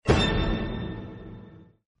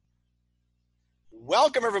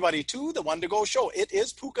Welcome, everybody, to the One to Go show. It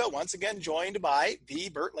is Puka, once again joined by the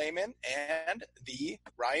Bert Lehman and the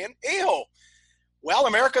Ryan Aho. Well,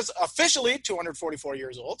 America's officially 244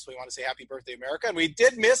 years old, so we want to say happy birthday, America. And we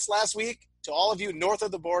did miss last week, to all of you north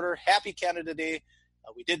of the border, happy Canada Day.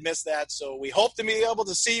 We did miss that, so we hope to be able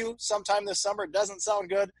to see you sometime this summer. It doesn't sound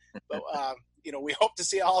good, but we hope to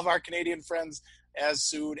see all of our Canadian friends as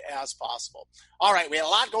soon as possible. All right, we had a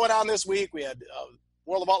lot going on this week. We had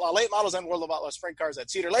World of Outlaw late models and World of Outlaw sprint cars at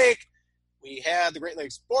Cedar Lake. We had the Great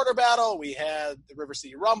Lakes Border Battle. We had the River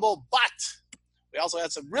City Rumble, but we also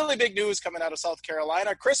had some really big news coming out of South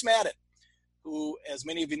Carolina. Chris Madden, who, as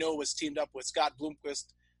many of you know, was teamed up with Scott Bloomquist,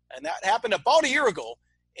 and that happened about a year ago.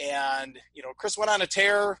 And, Chris went on a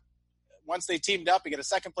tear. Once they teamed up, he got a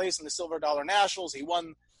second place in the Silver Dollar Nationals. He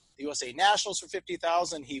won the USA Nationals for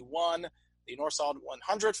 $50,000. He won the North-South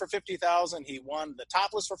 100 for $50,000. He won the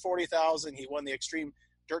Topless for $40,000. He won the Extreme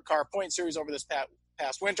Dirt Car Point Series over this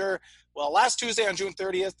past winter. Well, last Tuesday on June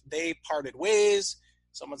 30th, they parted ways.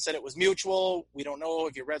 Someone said it was mutual. We don't know.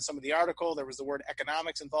 If you read some of the article, there was the word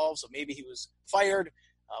economics involved, so maybe he was fired.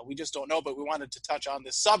 We just don't know, but we wanted to touch on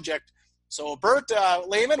this subject. So, Bert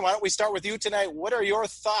Lehman, why don't we start with you tonight? What are your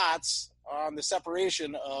thoughts on the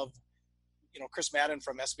separation of, Chris Madden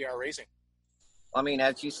from SBR Racing? I mean,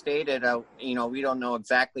 as you stated, we don't know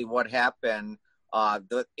exactly what happened.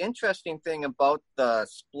 The interesting thing about the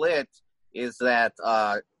split is that,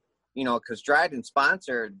 because Dryden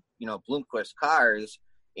sponsored, Bloomquist cars.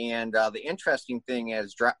 And the interesting thing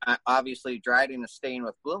is, obviously, Dryden is staying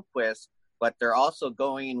with Bloomquist, but they're also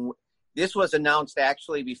going – this was announced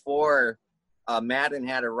actually before Madden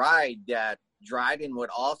had a ride that Dryden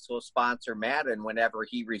would also sponsor Madden whenever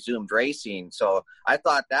he resumed racing. So I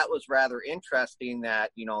thought that was rather interesting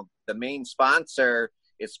that, the main sponsor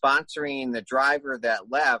is sponsoring the driver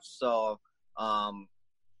that left. So, I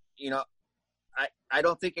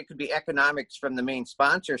don't think it could be economics from the main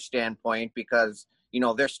sponsor standpoint because,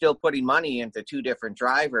 they're still putting money into two different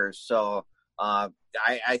drivers. So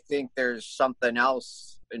I think there's something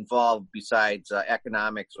else involved besides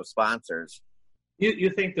economics with sponsors.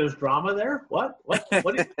 You think there's drama there? What?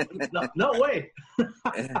 No way.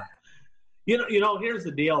 Here's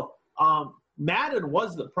the deal. Madden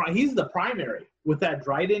he's the primary with that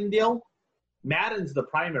Dryden deal. Madden's the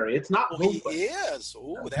primary. It's not Bloomquist. He is.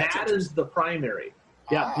 Ooh, Madden's the primary.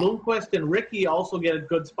 Yeah, Bloomquist and Ricky also get a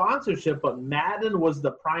good sponsorship, but Madden was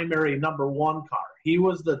the primary number one car. He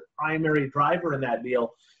was the primary driver in that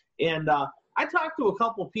deal. And I talked to a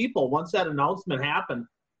couple people once that announcement happened.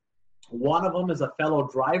 One of them is a fellow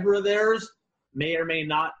driver of theirs, may or may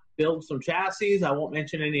not build some chassis. I won't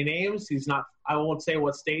mention any names. I won't say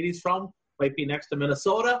what state he's from. Might be next to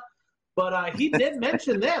Minnesota. But he did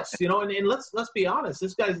mention this, and let's be honest.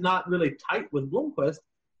 This guy's not really tight with Bloomquist,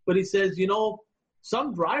 but he says,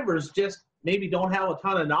 some drivers just maybe don't have a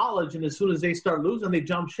ton of knowledge, and as soon as they start losing, they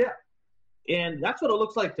jump ship. And that's what it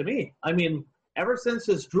looks like to me. I mean, ever since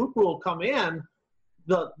this Droop rule come in,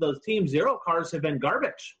 the Team Zero cars have been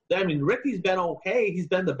garbage. I mean, Ricky's been okay. He's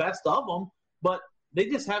been the best of them, but they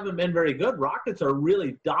just haven't been very good. Rockets are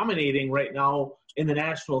really dominating right now in the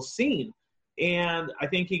national scene. And I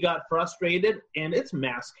think he got frustrated, and it's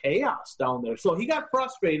mass chaos down there. So he got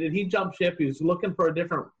frustrated. He jumped ship. He was looking for a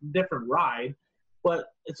different ride. But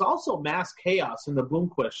it's also mass chaos in the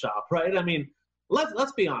Bloomquist shop, right? I mean,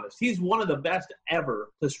 let's be honest. He's one of the best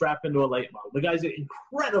ever to strap into a late model. The guy's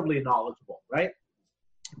incredibly knowledgeable, right?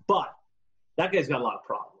 But that guy's got a lot of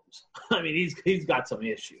problems. I mean, he's got some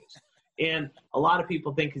issues. And a lot of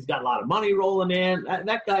people think he's got a lot of money rolling in.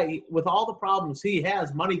 That guy, with all the problems he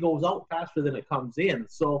has, money goes out faster than it comes in.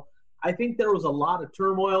 So I think there was a lot of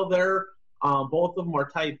turmoil there. Both of them are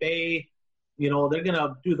type A. They're going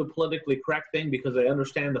to do the politically correct thing because they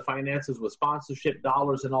understand the finances with sponsorship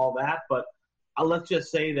dollars and all that. But let's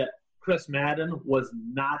just say that Chris Madden was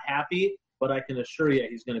not happy, but I can assure you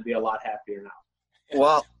he's going to be a lot happier now.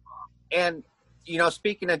 Well, and,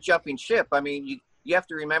 speaking of jumping ship, I mean, you have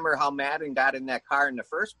to remember how Madden got in that car in the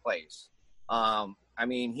first place. I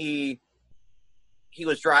mean, he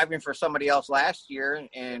was driving for somebody else last year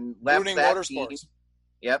and left Bruning that Motorsports. team.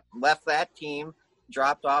 Yep, left that team,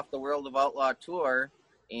 dropped off the World of Outlaw Tour,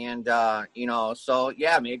 and, so,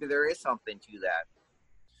 yeah, maybe there is something to that.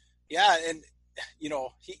 Yeah, and,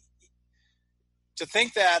 to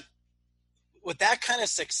think that with that kind of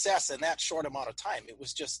success in that short amount of time, it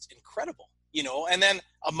was just incredible, and then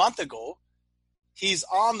a month ago, he's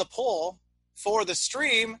on the pole for the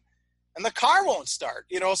stream and the car won't start,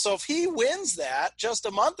 so if he wins that just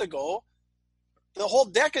a month ago, the whole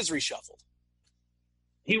deck is reshuffled.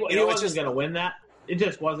 He wasn't going to win that. It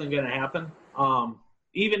just wasn't going to happen.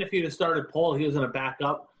 even if he'd have started pole, he was going to back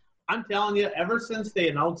up. I'm telling you, ever since they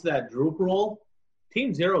announced that droop rule,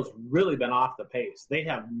 Team Zero's really been off the pace. They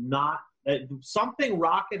have not something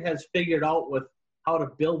Rocket has figured out with how to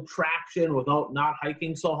build traction without not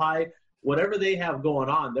hiking so high. Whatever they have going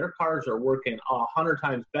on, their cars are working 100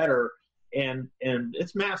 times better, and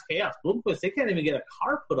it's mass chaos. Bloomquist, they can't even get a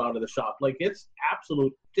car put out of the shop. Like, it's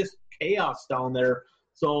absolute just chaos down there.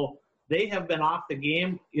 So they have been off the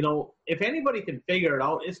game. You know, if anybody can figure it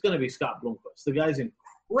out, it's going to be Scott Bloomquist. The guy's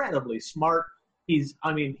incredibly smart. He's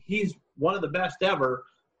one of the best ever,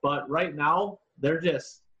 but right now they're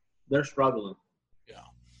struggling. Yeah.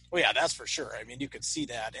 Well, yeah, that's for sure. I mean, you could see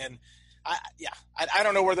that. And I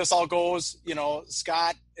don't know where this all goes. You know,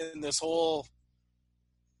 Scott and this whole,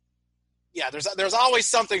 there's always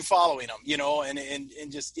something following him, you know, and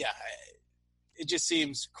just, it just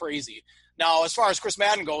seems crazy. Now, as far as Chris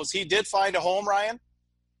Madden goes, he did find a home, Ryan.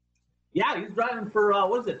 Yeah, he's driving for,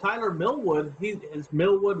 Tyler Millwood. It's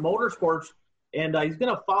Millwood Motorsports, and he's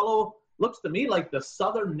going to follow, looks to me like the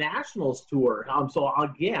Southern Nationals Tour. So,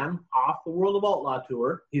 again, off the World of Outlaw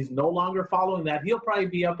Tour. He's no longer following that. He'll probably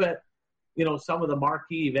be up at, you know, some of the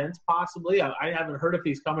marquee events possibly. I haven't heard if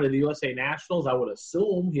he's coming to the USA Nationals. I would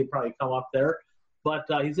assume he'd probably come up there. But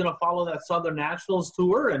he's going to follow that Southern Nationals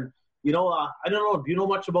Tour. And, you know, I don't know. Do you know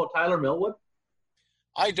much about Tyler Millwood?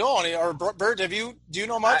 I don't. Or Bert, do you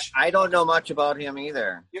know much? I don't know much about him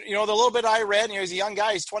either. You know, the little bit I read, you know, he's a young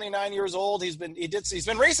guy. He's 29 years old. He's been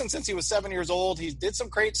racing since he was 7 years old. He did some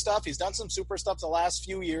crate stuff. He's done some super stuff the last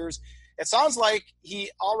few years. It sounds like he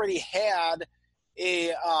already had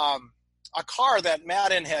a car that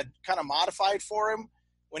Madden had kind of modified for him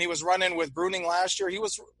when he was running with Bruning last year. He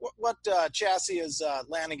was what chassis is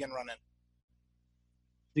Lanigan running?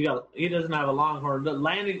 He doesn't have a Longhorn.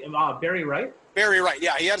 Barry Wright? Barry Wright,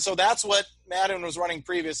 yeah. He had, so that's what Madden was running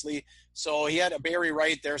previously. So he had a Barry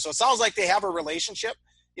Wright there. So it sounds like they have a relationship,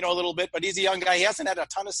 you know, a little bit. But he's a young guy. He hasn't had a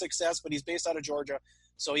ton of success, but he's based out of Georgia.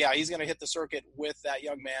 So, yeah, he's going to hit the circuit with that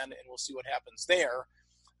young man, and we'll see what happens there.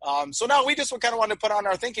 So now we just kind of wanted to put on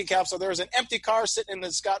our thinking cap. So there's an empty car sitting in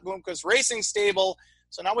the Scott Bloomquist Racing stable.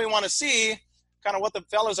 So now we want to see kind of what the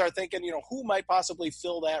fellas are thinking, you know, who might possibly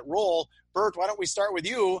fill that role. Bert, why don't we start with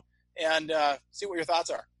you and see what your thoughts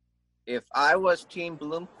are? If I was Team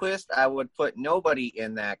Bloomquist, I would put nobody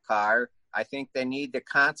in that car. I think they need to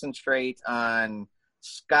concentrate on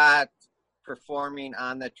Scott performing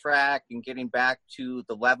on the track and getting back to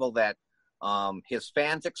the level that his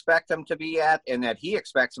fans expect him to be at and that he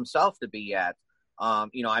expects himself to be at.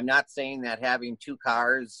 You know, I'm not saying that having two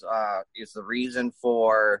cars is the reason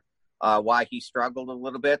for why he struggled a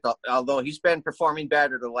little bit, although he's been performing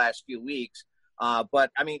better the last few weeks. But,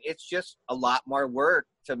 I mean, it's just a lot more work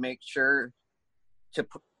to make sure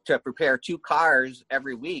to prepare two cars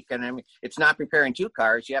every week. And, I mean, it's not preparing two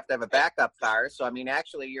cars. You have to have a backup car. So, I mean,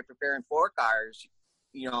 actually, you're preparing four cars,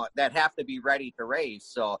 you know, that have to be ready to race.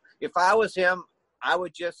 So, if I was him, I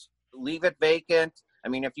would just leave it vacant. I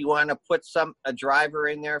mean, if you want to put a driver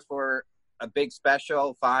in there for a big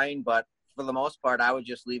special, fine. But for the most part, I would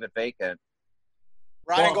just leave it vacant.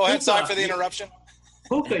 Ryan, go ahead. Sorry for the interruption.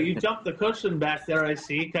 Puka, you jumped the cushion back there, I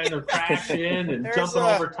see, kind of crashing and jumping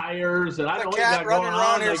over tires. And I don't know what you got going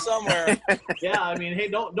on here somewhere. Yeah, I mean, hey,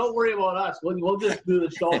 don't worry about us. We'll just do the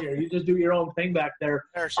show here. You just do your own thing back there.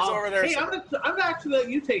 There, she's over there. Hey, I'm actually let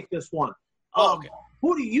you take this one. Okay.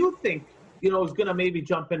 Who do you think, you know, is going to maybe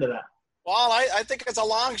jump into that? Well, I think it's a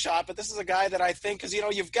long shot, but this is a guy that I think, because, you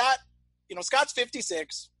know, you've got, you know, Scott's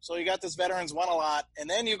 56, so you got this veterans won a lot, and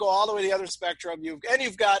then you go all the way to the other spectrum. You've got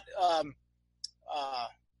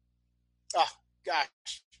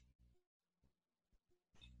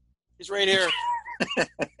he's right here,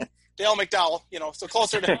 Dale McDowell. You know, so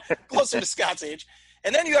closer to Scott's age,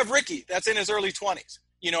 and then you have Ricky, that's in his early 20s.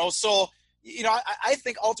 You know, so you know, I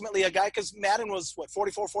think ultimately a guy, because Madden was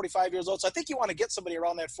 44, 45 years old, so I think you want to get somebody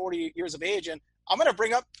around that 40 years of age, and I'm going to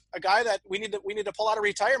bring up a guy that we need to pull out of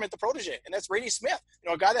retirement, the protege, and that's Brady Smith. You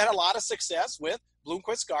know, a guy that had a lot of success with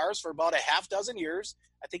Bloomquist cars for about a half dozen years.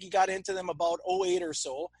 I think he got into them about 08 or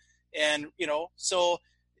so. And, you know, so,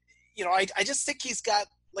 you know, I just think he's got,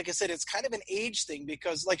 like I said, it's kind of an age thing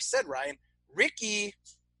because, like you said, Ryan, Ricky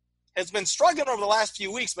has been struggling over the last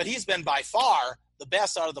few weeks, but he's been by far the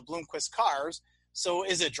best out of the Bloomquist cars. So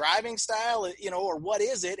is it driving style, you know, or what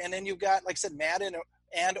is it? And then you've got, like I said, Madden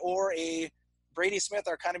or a Brady Smith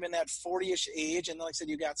are kind of in that 40-ish age. And like I said,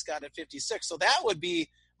 you got Scott at 56. So that would be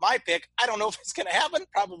my pick. I don't know if it's going to happen.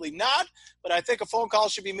 Probably not. But I think a phone call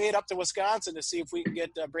should be made up to Wisconsin to see if we can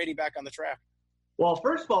get Brady back on the track. Well,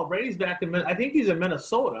 first of all, Brady's back I think he's in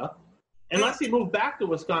Minnesota. unless he moved back to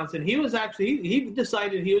Wisconsin. He was actually he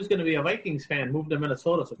decided he was going to be a Vikings fan, moved to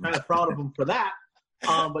Minnesota, so kind of proud of him for that.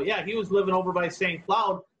 But yeah, he was living over by St.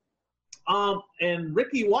 Cloud. And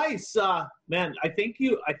Ricky Weiss, man, I think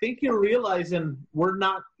you're realizing we're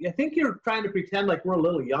not. I think you're trying to pretend like we're a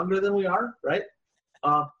little younger than we are, right?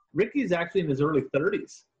 Ricky's actually in his early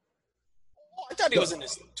 30s. Oh, I thought he was in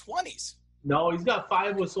his 20s. No, he's got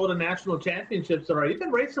 5 WISSOTA national championships already. He's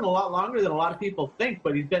been racing a lot longer than a lot of people think,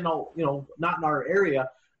 but he's been, not in our area.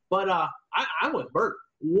 But I'm with Bert.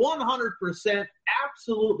 100%,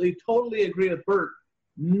 absolutely, totally agree with Bert.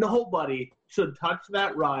 Nobody should touch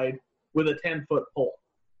that ride with a 10-foot pole.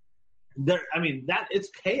 It's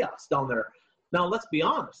chaos down there. Now, let's be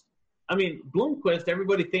honest. I mean, Bloomquist,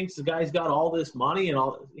 everybody thinks the guy's got all this money and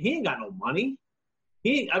all. He ain't got no money.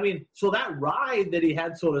 So that ride that he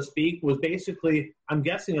had, so to speak, was basically, I'm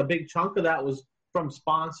guessing a big chunk of that was from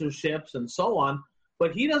sponsorships and so on,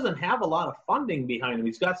 but he doesn't have a lot of funding behind him.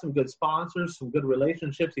 He's got some good sponsors, some good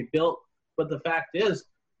relationships he built, but the fact is,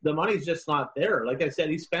 the money's just not there. Like I said,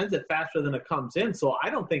 he spends it faster than it comes in, so I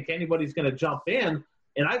don't think anybody's going to jump in,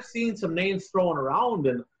 and I've seen some names thrown around,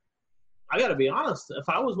 and I got to be honest, if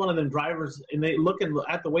I was one of them drivers and they looking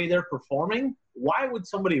at the way they're performing, why would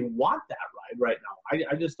somebody want that ride right now?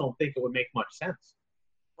 I just don't think it would make much sense.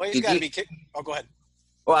 Well, he's got to be go ahead.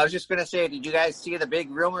 Well, I was just going to say, did you guys see the big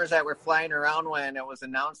rumors that were flying around when it was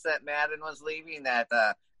announced that Madden was leaving, that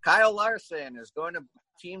Kyle Larson is going to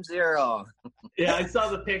Team Zero? Yeah, I saw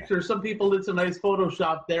the picture. Some people did some nice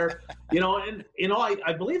Photoshop there.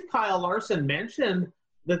 I believe Kyle Larson mentioned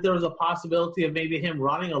that there was a possibility of maybe him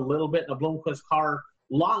running a little bit in a Bloomquist car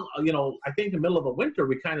I think in the middle of the winter,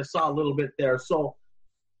 we kind of saw a little bit there. So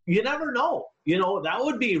you never know. That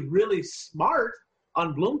would be really smart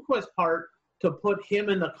on Bloomquist's part to put him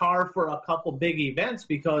in the car for a couple big events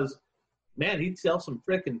because, man, he'd sell some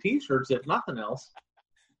frickin' T-shirts if nothing else.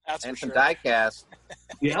 That's and for some sure. Die-cast.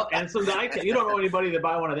 Yeah, and some die-cast. You don't know anybody that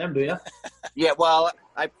buy one of them, do you? Yeah, well,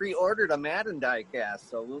 I pre-ordered a Madden die-cast,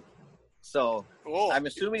 so I'm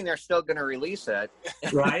assuming they're still going to release it.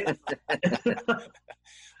 Right.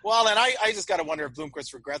 Well, and I just got to wonder if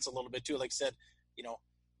Bloomquist regrets a little bit too. Like I said,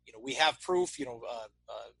 we have proof,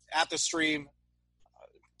 at the stream,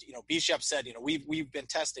 B-Shep said, we've been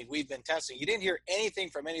testing. You didn't hear anything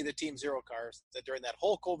from any of the Team Zero cars that during that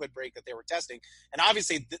whole COVID break that they were testing. And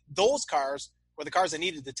obviously those cars were the cars that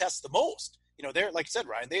needed to test the most. They're, like you said,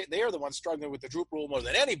 Ryan, they are the ones struggling with the droop rule more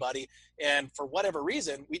than anybody. And for whatever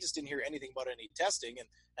reason, we just didn't hear anything about any testing.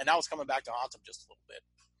 And now it's coming back to haunt them just a little bit.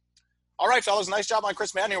 All right, fellas, nice job on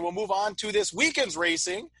Chris Madden here. We'll move on to this weekend's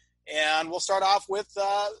racing. And we'll start off with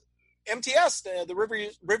MTS, the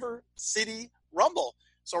River City Rumble.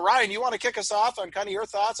 So, Ryan, you want to kick us off on kind of your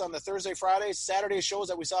thoughts on the Thursday, Friday, Saturday shows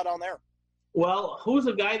that we saw down there? Well, who's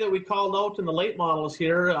a guy that we called out in the late models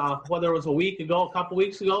here, whether it was a couple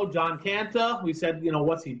weeks ago, John Canta. We said,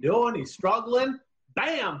 what's he doing? He's struggling.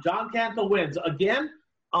 Bam! John Canta wins. Again,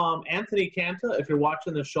 Anthony Canta, if you're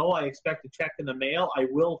watching the show, I expect a check in the mail. I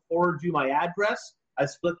will forward you my address. I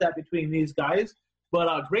split that between these guys.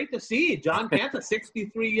 But great to see John Canta,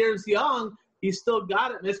 63 years young. He's still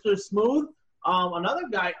got it, Mr. Smooth. Another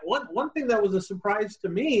guy, one thing that was a surprise to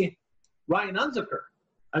me, Ryan Unziker.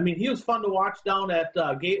 I mean, he was fun to watch down at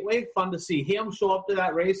Gateway. Fun to see him show up to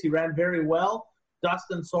that race. He ran very well.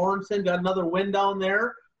 Dustin Sorensen got another win down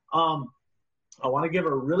there. I want to give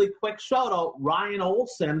a really quick shout-out. Ryan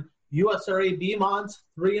Olson, USRA B-Mods,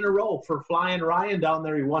 3 in a row for flying Ryan down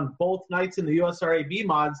there. He won both nights in the USRA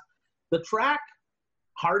B-Mods. The track,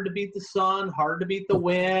 hard to beat the sun, hard to beat the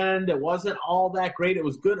wind. It wasn't all that great. It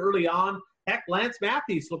was good early on. Heck, Lance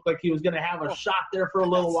Matthews looked like he was going to have a shot there for a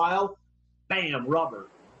little while. Bam, rubber.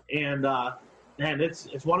 And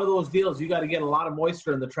it's one of those deals. You got to get a lot of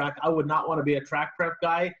moisture in the track. I would not want to be a track prep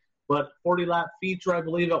guy, but 40-lap feature, I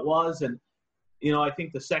believe it was. And, I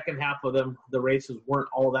think the second half of the races weren't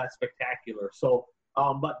all that spectacular. So,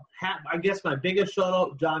 I guess my biggest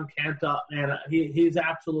shout-out, John Canta, and he's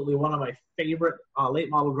absolutely one of my favorite late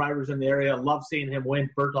model drivers in the area. Love seeing him win.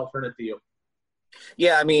 Bert, I'll turn it to you.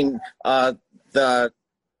 Yeah, I mean, the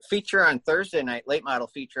feature on Thursday night, late model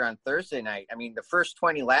feature on Thursday night, I mean, the first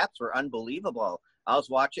 20 laps were unbelievable. I was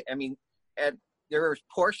watching, there were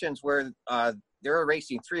portions where they were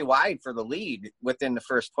racing 3 wide for the lead within the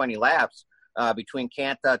first 20 laps between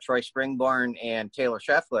Canta, Troy Springborn, and Taylor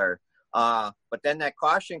Scheffler. But then that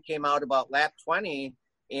caution came out about lap 20,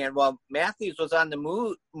 and Matthews was on the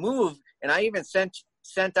move, and I even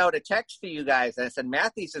sent out a text to you guys. I said,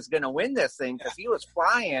 Matthews is going to win this thing because he was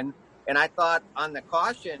flying, and I thought on the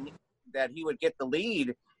caution that he would get the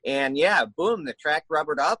lead. And, yeah, boom, the track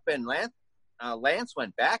rubbered up, and Lance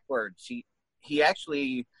went backwards. He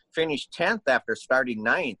actually finished 10th after starting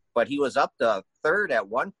 9th, but he was up to 3rd at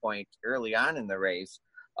one point early on in the race.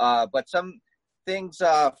 But some things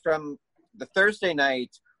from the Thursday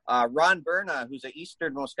night, Ron Berna, who's an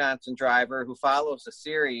Eastern Wisconsin driver who follows the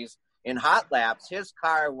series in hot laps, his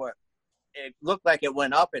car, it looked like it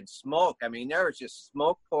went up in smoke. I mean, there was just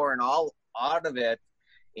smoke pouring all out of it.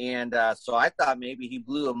 And so I thought maybe he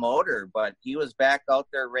blew a motor, but he was back out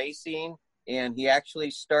there racing, and he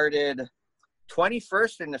actually started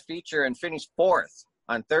 21st in the feature and finished 4th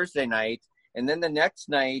on Thursday night. And then the next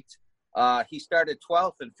night, he started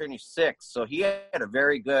 12th and finished 6th. So he had a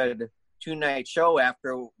very good 2-night show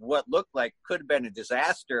after what looked like could have been a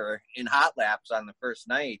disaster in hot laps on the first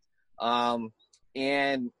night.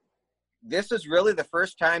 And this is really the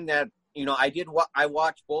first time that, I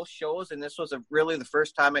watched both shows, and this was really the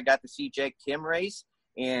first time I got to see Jake Kim race.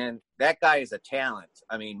 And that guy is a talent.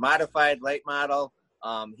 I mean, modified late model.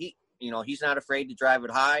 He's not afraid to drive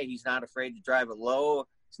it high. He's not afraid to drive it low.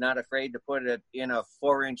 He's not afraid to put it in a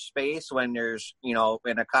 4-inch space when there's,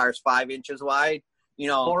 when a car's 5 inches wide.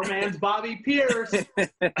 Poor man's Bobby Pierce.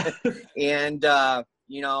 And, but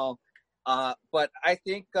I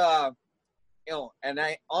think, and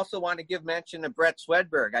I also want to give mention to Brett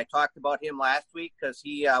Swedberg. I talked about him last week because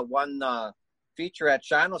he won the feature at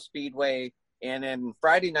Shawano Speedway. And in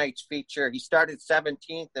Friday night's feature, he started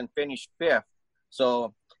 17th and finished 5th.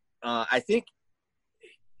 So I think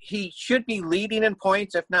he should be leading in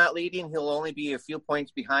points. If not leading, he'll only be a few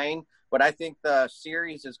points behind. But I think the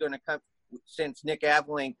series is going to come, since Nick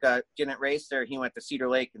Avalink didn't race there, he went to Cedar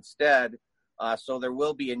Lake instead. So there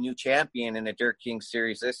will be a new champion in the Dirt King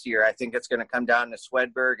Series this year. I think it's going to come down to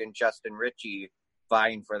Swedberg and Justin Ritchie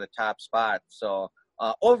vying for the top spot. So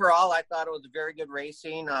overall, I thought it was very good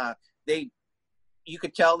racing. You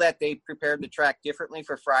could tell that they prepared the track differently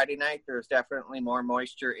for Friday night. There was definitely more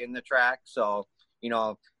moisture in the track. So,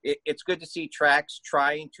 it's good to see tracks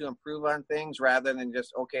trying to improve on things rather than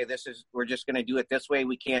just, okay, we're just going to do it this way.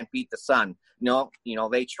 We can't beat the sun. No,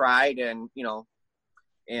 they tried and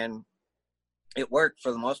it worked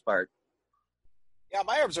for the most part. Yeah,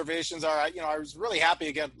 my observations are, I was really happy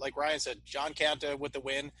again, like Ryan said, John Canta with the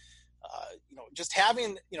win. Just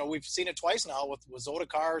having, we've seen it twice now with Zota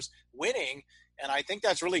cars winning, and I think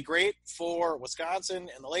that's really great for Wisconsin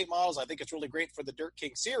and the late models. I think it's really great for the Dirt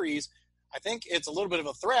King Series. I think it's a little bit of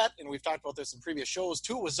a threat, and we've talked about this in previous shows,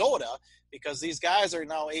 to Zota, because these guys are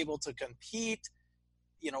now able to compete,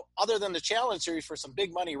 other than the Challenge Series, for some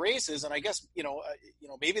big money races. And I guess,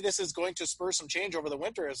 maybe this is going to spur some change over the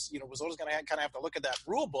winter as, Zota's going to kind of have to look at that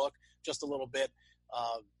rule book just a little bit.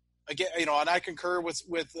 Again, and I concur with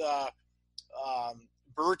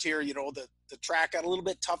Bert here, the track got a little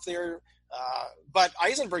bit tough there. But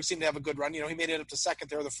Eisenberg seemed to have a good run. He made it up to 2nd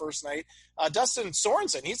there the first night. Dustin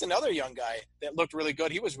Sorensen, he's another young guy that looked really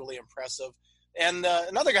good. He was really impressive. And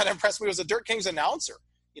another guy that impressed me was the Dirt King's announcer.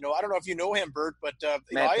 I don't know if you know him, Bert, but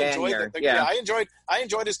I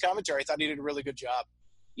enjoyed his commentary. I thought he did a really good job.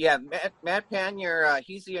 Yeah, Matt Panier,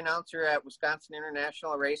 he's the announcer at Wisconsin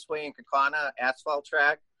International Raceway in Kaukauna asphalt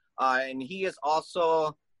track. And he is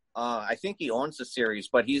also, I think he owns the series,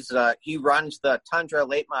 but he runs the Tundra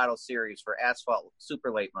Late Model Series for asphalt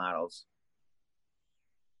super late models.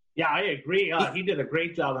 Yeah, I agree. He did a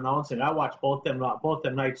great job announcing. I watched both them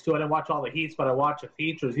nights too. I didn't watch all the heats, but I watched the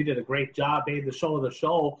features. He did a great job. Made the show of the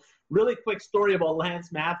show. Really quick story about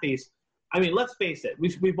Lance Matthews. I mean, let's face it.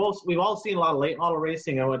 We've all seen a lot of late model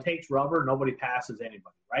racing, and when it takes rubber, nobody passes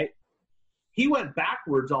anybody, right? He went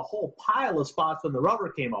backwards a whole pile of spots when the rubber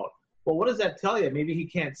came out. Well, what does that tell you? Maybe he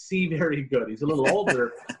can't see very good. He's a little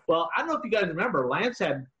older. Well, I don't know if you guys remember. Lance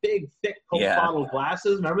had big, thick Coke bottle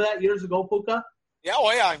glasses. Remember that years ago, Puka?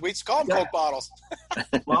 Yeah, we used to call them Coke bottles.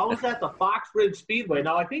 Well, I was at the Fox Ridge Speedway.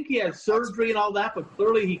 Now, I think he has surgery and all that, but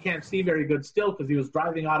clearly he can't see very good still because he was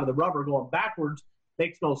driving out of the rubber going backwards.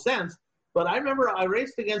 Makes no sense. But I remember I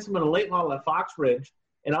raced against him in a late model at Fox Ridge,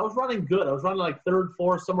 and I was running good. I was running like 3rd,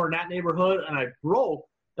 4th, somewhere in that neighborhood, and I broke.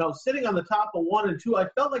 And I was sitting on the top of 1 and 2. I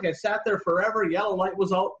felt like I sat there forever. Yellow light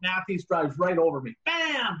was out. Matthews drives right over me.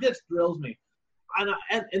 Bam! Just drills me.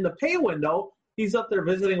 And in the pay window, he's up there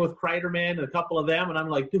visiting with Kreiderman and a couple of them, and I'm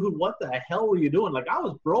like, dude, what the hell were you doing? Like, I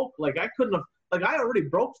was broke. Like, I already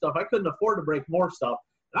broke stuff. I couldn't afford to break more stuff.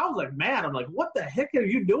 And I was like, man, I'm like, what the heck are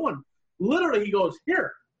you doing? Literally, he goes,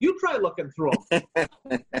 here, you try looking through them.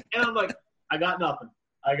 And I'm like, I got nothing.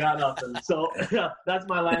 So yeah, that's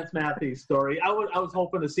my Lance Matthews story. I was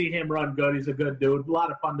hoping to see him run good. He's a good dude. A lot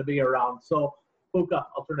of fun to be around. So, Puka,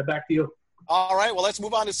 I'll turn it back to you. All right, well, let's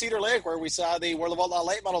move on to Cedar Lake, where we saw the World of Outlaw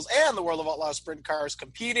late models and the World of Outlaw sprint cars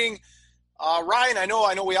competing. Ryan, I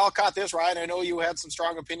know we all caught this. Ryan, I know you had some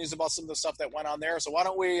strong opinions about some of the stuff that went on there. So why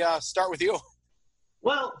don't we start with you?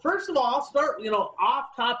 Well, first of all, I'll start,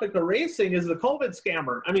 off topic of racing is the COVID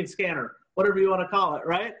scanner, whatever you want to call it,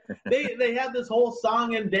 right? They had this whole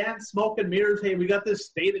song and dance, smoke and mirrors. Hey, we got this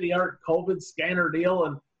state-of-the-art COVID scanner deal.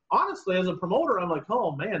 And honestly, as a promoter, I'm like,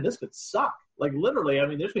 oh, man, this could suck. Like, literally, I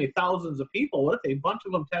mean, there's going to be thousands of people. What if a bunch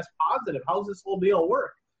of them test positive? How's this whole deal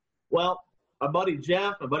work? Well, my buddy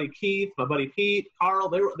Jeff, my buddy Keith, my buddy Pete, Carl,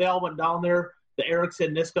 they all went down there. The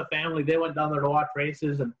Erickson Niska family, they went down there to watch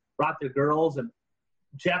races and brought their girls. And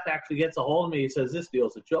Jeff actually gets a hold of me. He says, this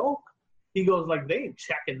deal's a joke. He goes, like, they ain't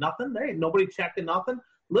checking nothing. There ain't nobody checking nothing.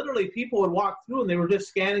 Literally, people would walk through, and they were just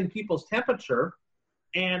scanning people's temperature.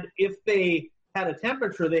 And if they had a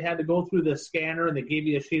temperature, they had to go through the scanner, and they gave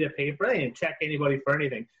you a sheet of paper. They didn't check anybody for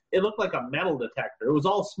anything. It looked like a metal detector. It was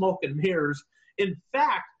all smoke and mirrors. In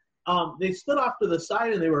fact, they stood off to the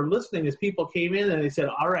side, and they were listening as people came in, and they said,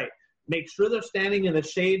 all right, make sure they're standing in the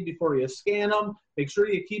shade before you scan them. Make sure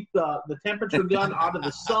you keep the temperature gun out of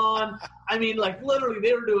the sun. I mean, like, literally,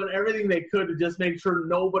 they were doing everything they could to just make sure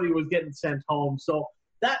nobody was getting sent home. So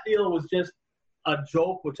that deal was just a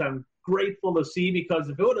joke, which I'm grateful to see, because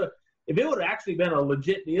if it would have actually been a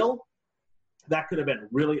legit deal, that could have been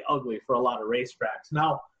really ugly for a lot of racetracks.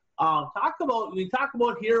 Now, we talk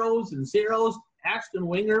about heroes and zeros. Ashton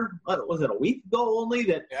Winger, what was it, a week ago only,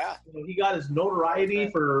 that he got his notoriety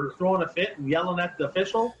for throwing a fit and yelling at the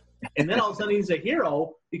official, and then all of a sudden he's a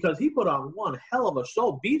hero because he put on one hell of a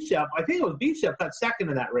show. B-Shep, I think it was B-Shep, got second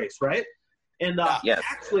in that race, right? And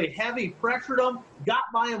actually heavy pressured him, got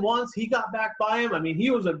by him once, he got back by him. I mean, he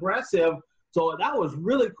was aggressive, so that was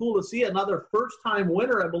really cool to see. Another first-time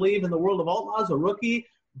winner, I believe, in the World of Outlaws, a rookie.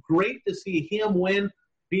 Great to see him win.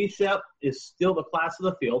 B-Shep is still the class of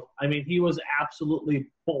the field. I mean, he was absolutely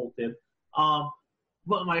bolted.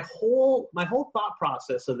 But my whole thought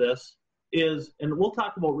process of this is, and we'll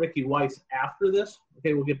talk about Ricky Weiss after this.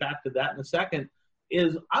 Okay, we'll get back to that in a second.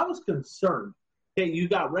 Is I was concerned. Okay, you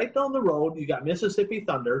got right down the road. You got Mississippi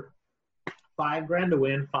Thunder, $5,000 to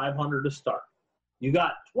win, $500 to start. You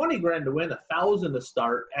got $20,000 to win, $1,000 to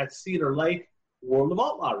start at Cedar Lake World of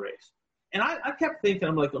Outlaw race. And I kept thinking,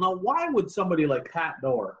 I'm like, now why would somebody like Pat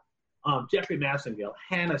Dorr, Jeffrey Massengale,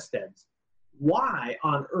 Hannah Steds, why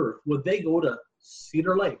on earth would they go to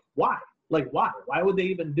Cedar Lake? Why? Like, why? Why would they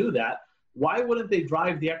even do that? Why wouldn't they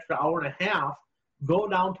drive the extra hour and a half, go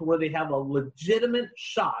down to where they have a legitimate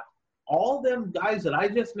shot? All them guys that I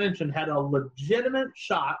just mentioned had a legitimate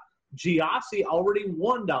shot. Giassi already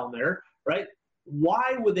won down there, right?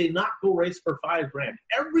 Why would they not go race for $5,000?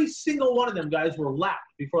 Every single one of them guys were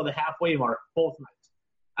lapped before the halfway mark both nights.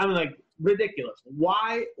 I mean, like, ridiculous.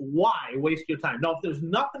 Why waste your time? Now, if there's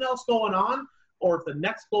nothing else going on, or if the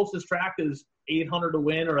next closest track is $800 to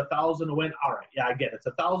win or $1,000 to win, all right, yeah, I get it.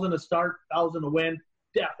 It's $1,000 to start, $1,000 to win.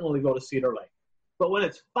 Definitely go to Cedar Lake. But when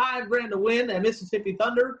it's $5,000 to win at Mississippi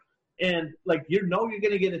Thunder, and like you're going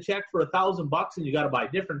to get a check for $1,000, and you got to buy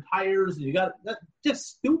different tires, and that's just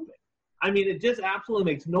stupid. I mean, it just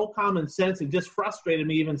absolutely makes no common sense. It just frustrated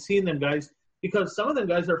me even seeing them guys, because some of them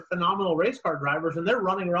guys are phenomenal race car drivers, and they're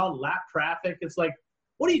running around lap traffic. It's like,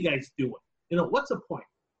 what are you guys doing? What's the point?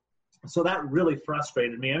 So that really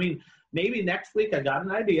frustrated me. I mean, maybe next week I got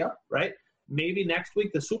an idea, right? Maybe next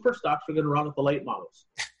week the super stocks are going to run with the late models.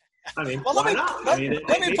 I mean, well, why not? Let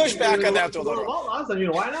me push back on that, though. I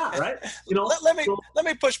mean, why not, right? Let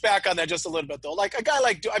me push back on that just a little bit, though. Like a guy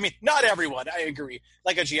like, I mean, not everyone, I agree,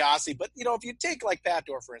 like a Giassi, but if you take like Pat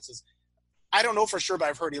Dorr, for instance, I don't know for sure, but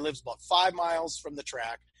I've heard he lives about 5 miles from the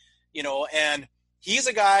track, and he's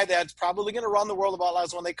a guy that's probably going to run the World of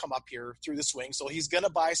Outlaws when they come up here through the swing. So he's going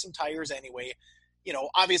to buy some tires anyway.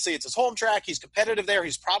 Obviously it's his home track. He's competitive there.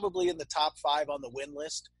 He's probably in the top 5 on the win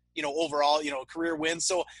list. Overall, career wins.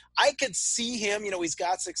 So I could see him, he's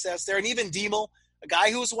got success there. And even Diemel, a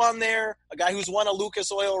guy who's won there, a guy who's won a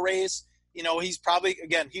Lucas Oil race, he's probably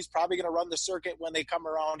going to run the circuit when they come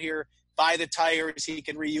around here, buy the tires, he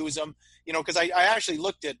can reuse them, because I actually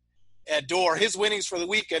looked at Dorr. His winnings for the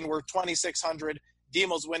weekend were 2,600.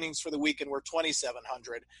 Diemel's winnings for the weekend were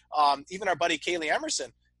 2,700. Even our buddy Kaylee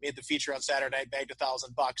Emerson made the feature on Saturday night, bagged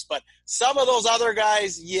 $1,000. But some of those other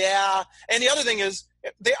guys, yeah. And the other thing is,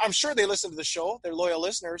 I'm sure they listen to the show. They're loyal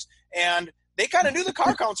listeners, and they kind of knew the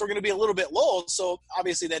car counts were going to be a little bit low. So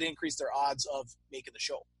obviously that increased their odds of making the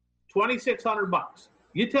show. $2,600.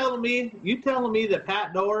 You telling me that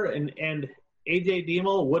Pat Dorr and AJ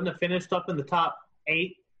Diemel wouldn't have finished up in the top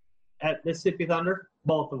 8 at Mississippi Thunder?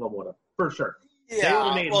 Both of them would have, for sure.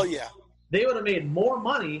 Yeah. They would have made more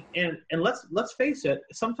money, and let's face it.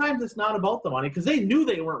 Sometimes it's not about the money, because they knew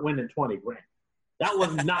they weren't winning $20,000. That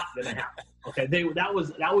was not going to happen. Okay, that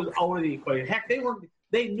was out of the equation. Heck, they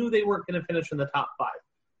knew they weren't going to finish in the top 5,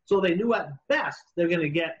 so they knew at best they're going to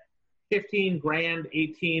get $15,000,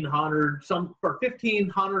 $1,800, some for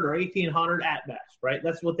 $1,500 or $1,800 at best, right?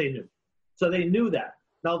 That's what they knew. So they knew that.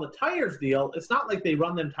 Now the tires deal, it's not like they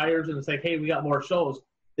run them tires and it's like, hey, we got more shows.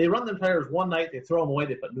 They run them tires one night, they throw them away,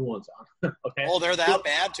 they put new ones on. Okay. Oh, they're that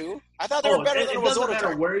bad too? I thought they were better than a Wayzata It doesn't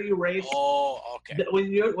matter where you race. Oh, okay.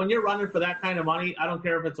 When you're running for that kind of money, I don't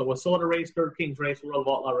care if it's a Wayzata race, Dirt Kings race, World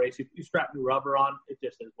of Outlaw race. You strap new rubber on, it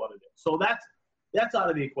just is what it is. So that's out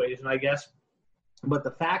of the equation, I guess. But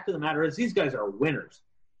the fact of the matter is, these guys are winners.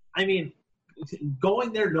 I mean,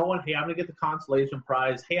 going there knowing, hey, I'm going to get the consolation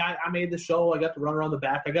prize. Hey, I made the show. I got to run around the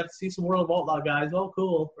back. I got to see some World of Outlaw guys. Oh,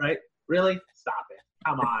 cool, right? Really? Stop it.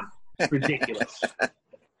 Come on. It's ridiculous.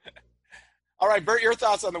 All right, Bert, your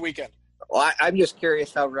thoughts on the weekend? Well, I'm just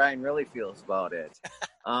curious how Ryan really feels about it.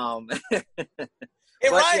 Hey,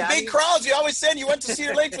 Ryan, big crowds. You always said you went to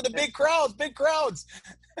Cedar Lake for the big crowds. Big crowds.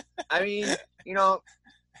 I mean,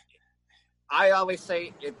 I always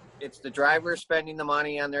say it's the drivers spending the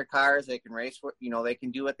money on their cars. They can race, they can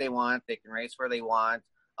do what they want. They can race where they want.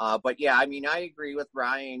 But yeah, I mean, I agree with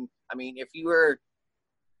Ryan. I mean, if you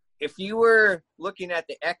were looking at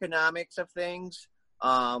the economics of things,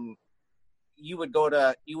 you would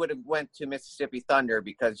have went to Mississippi Thunder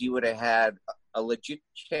because you would have had a legit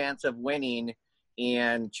chance of winning,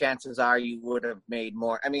 and chances are you would have made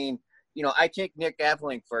more. I mean, I take Nick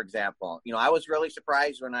Eveling, for example. I was really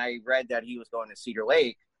surprised when I read that he was going to Cedar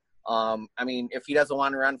Lake. I mean, if he doesn't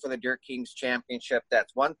want to run for the Dirt Kings Championship,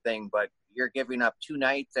 that's one thing, but you're giving up 2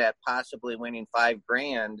 nights at possibly winning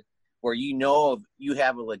 $5,000 where you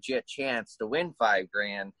have a legit chance to win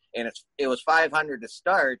 $5,000, and it was $500 to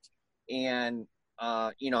start, and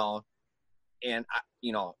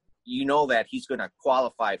that he's going to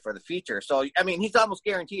qualify for the feature. So, I mean, he's almost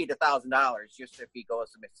guaranteed $1,000 just if he goes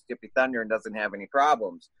to Mississippi Thunder and doesn't have any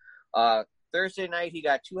problems. Thursday night, he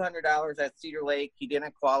got $200 at Cedar Lake. He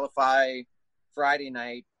didn't qualify Friday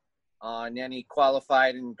night, and then he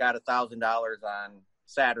qualified and got $1,000 on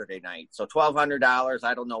Saturday night. So $1,200.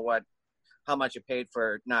 I don't know how much it paid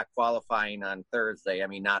for not qualifying on Thursday. I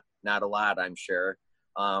mean, not a lot, I'm sure.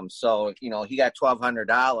 So, he got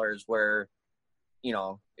 $1,200 where,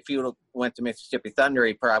 if he would have went to Mississippi Thunder,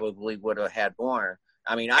 he probably would have had more.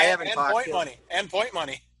 I mean, I haven't talked to him. And point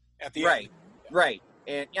money at the end. Right.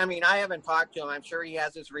 And I mean, I haven't talked to him. I'm sure he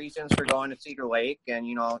has his reasons for going to Cedar Lake, and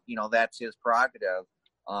that's his prerogative.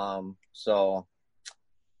 So,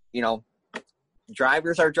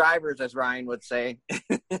 drivers are drivers, as Ryan would say. I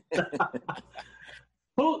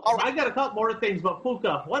got a couple more things, but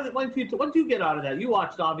Puka, what did you get out of that? You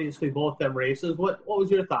watched obviously both them races. What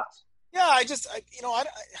was your thoughts? Yeah,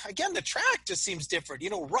 again, the track just seems different.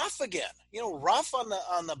 Rough again. Rough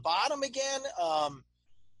on the bottom again.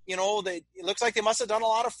 It looks like they must have done a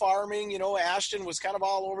lot of farming. Ashton was kind of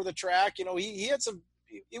all over the track. He had some.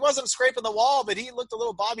 He wasn't scraping the wall, but he looked a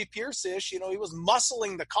little Bobby Pierce-ish. He was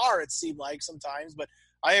muscling the car, it seemed like sometimes. But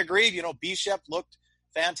I agree. Bishop looked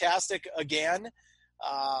fantastic again.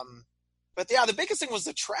 But yeah, the biggest thing was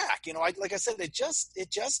the track. Like I said, it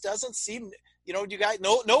just doesn't seem. You got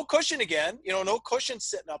no cushion again. No cushion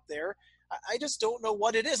sitting up there. I just don't know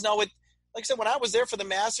what it is now. Like I said, when I was there for the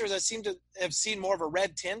Masters, I seem to have seen more of a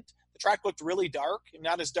red tint. The track looked really dark,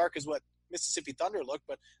 not as dark as what Mississippi Thunder looked,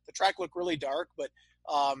 but the track looked really dark. But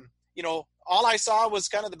all I saw was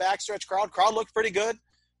kind of the backstretch crowd. Crowd looked pretty good.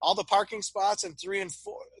 All the parking spots in 3 and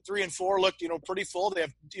 4 looked, pretty full. They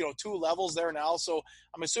have, 2 levels there now. So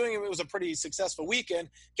I'm assuming it was a pretty successful weekend.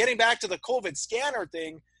 Getting back to the COVID scanner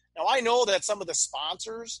thing. Now I know that some of the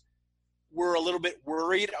sponsors were a little bit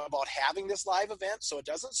worried about having this live event. So it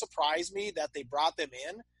doesn't surprise me that they brought them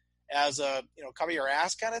in as a, cover your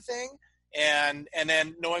ass kind of thing. And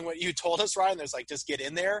then knowing what you told us, Ryan, there's like, just get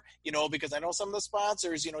in there, because I know some of the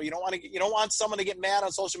sponsors, you don't want someone to get mad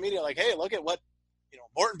on social media. Like, hey, look at what,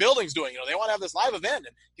 Morton Building's doing, they want to have this live event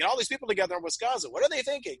and get all these people together in Wisconsin. What are they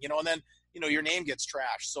thinking? And then, your name gets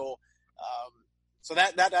trashed. So, so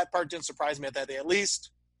that part didn't surprise me, that they at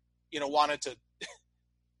least, wanted to,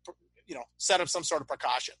 set up some sort of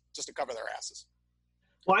precaution just to cover their asses.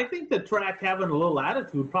 Well, I think the track having a little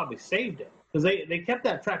attitude probably saved it, because they kept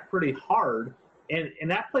that track pretty hard, and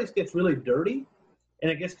that place gets really dirty,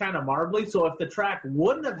 and it gets kind of marbly. So if the track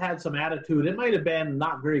wouldn't have had some attitude, it might have been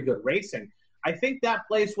not very good racing. I think that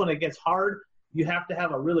place, when it gets hard, you have to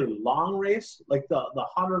have a really long race, like the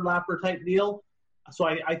 100-lapper type deal. So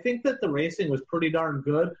I think that the racing was pretty darn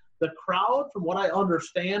good. The crowd, from what I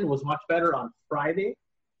understand, was much better on Friday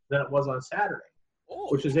than it was on Saturday,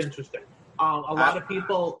 which is interesting. A lot of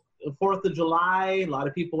people 4th of July, a lot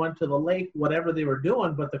of people went to the lake, whatever they were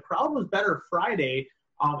doing, but the crowd was better Friday,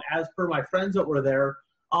 as per my friends that were there.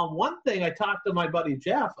 One thing I talked to my buddy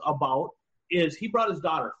Jeff about is he brought his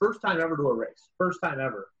daughter, first time ever to a race, first time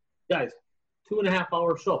ever. Guys, 2.5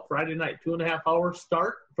 hour show, Friday night, 2.5 hour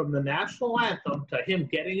start from the national anthem to him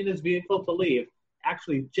getting in his vehicle to leave,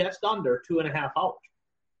 actually just under 2.5 hours.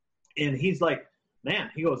 And he's like, man,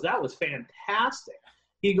 he goes, that was fantastic.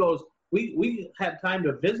 He goes, we had time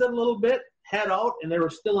to visit a little bit, head out, and there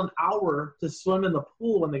was still an hour to swim in the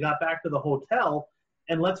pool when they got back to the hotel.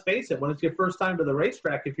 And let's face it, when it's your first time to the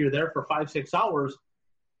racetrack, if you're there for 5-6 hours,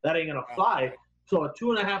 that ain't going to fly. So a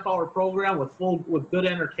 2.5 hour program with good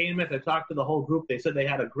entertainment. I talked to the whole group. They said they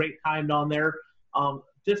had a great time down there.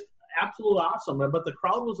 Just absolutely awesome. But the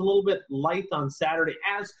crowd was a little bit light on Saturday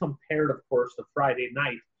as compared, of course, to Friday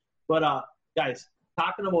night. But, guys,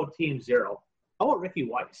 talking about Team Zero, how about Ricky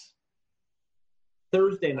Weiss?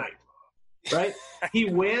 Thursday night, right? He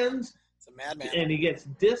wins. It's a madman. And he gets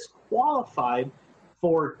disqualified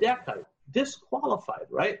for deck height. Disqualified,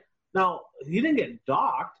 right? Now, he didn't get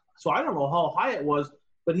docked, so I don't know how high it was,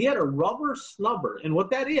 but he had a rubber snubber. And what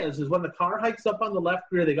that is when the car hikes up on the left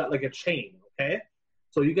rear, they got like a chain, okay?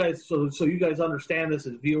 So you guys understand this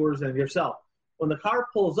as viewers and yourself. When the car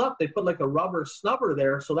pulls up, they put like a rubber snubber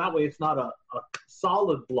there, so that way it's not a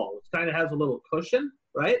solid blow. It kind of has a little cushion,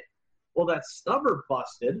 right? Well, that snubber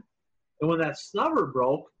busted, and when that snubber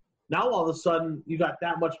broke, now all of a sudden you got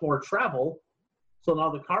that much more travel. So now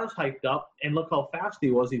the car's hiked up, and look how fast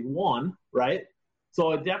he was. He won, right?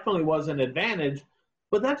 So it definitely was an advantage.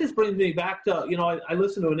 But that just brings me back to, I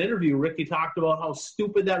listened to an interview. Ricky talked about how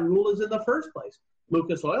stupid that rule is in the first place.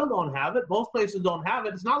 Lucas Oil don't have it. Most places don't have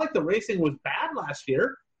it. It's not like the racing was bad last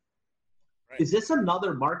year. Right. Is this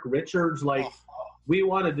another Mark Richards, we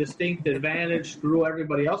want a distinct advantage, screw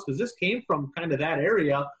everybody else? Because this came from kind of that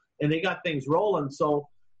area, and they got things rolling. So,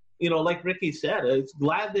 like Ricky said, it's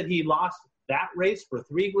glad that he lost that race for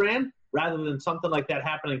 $3,000 rather than something like that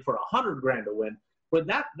happening for $100,000 to win. But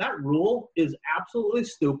that rule is absolutely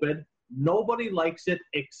stupid. Nobody likes it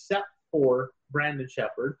except for Brandon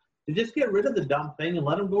Sheppard. To just get rid of the dumb thing and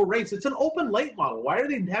let him go race. It's an open late model. Why are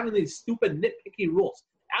they having these stupid nitpicky rules?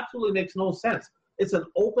 Absolutely makes no sense. It's an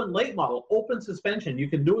open late model, open suspension. You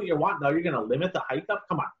can do what you want. Now you're going to limit the hike up?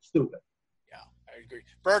 Come on, stupid. Yeah, I agree.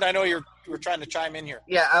 Bert, I know you were trying to chime in here.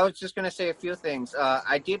 Yeah, I was just going to say a few things.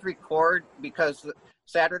 I did record because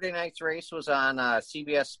Saturday night's race was on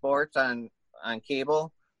CBS Sports on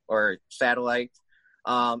cable or satellite.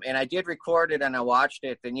 And I did record it and I watched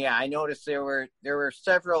it. And yeah, I noticed there were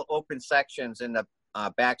several open sections in the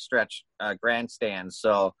backstretch grandstands.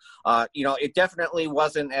 So, it definitely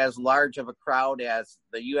wasn't as large of a crowd as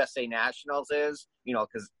the USA Nationals is,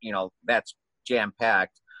 because, that's jam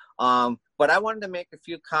packed. But I wanted to make a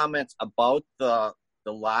few comments about the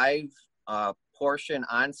live portion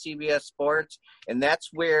on CBS Sports. And that's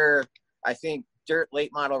where I think dirt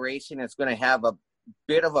late model racing is going to have a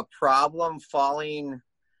bit of a problem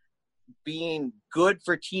being good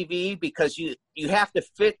for TV, because you have to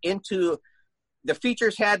fit into the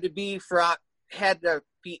features. Had to be after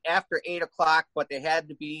 8:00, but they had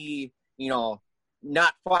to be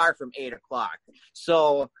not far from 8:00.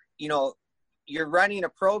 So you're running a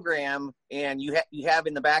program and you have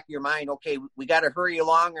in the back of your mind, okay, we got to hurry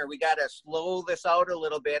along or we got to slow this out a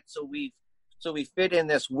little bit so we fit in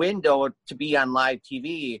this window to be on live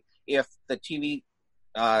TV if the TV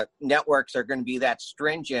networks are going to be that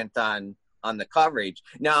stringent on the coverage.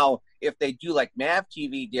 Now, if they do like MAV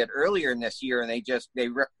TV did earlier in this year and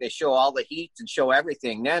they show all the heats and show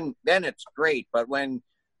everything, then it's great. But when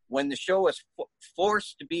the show is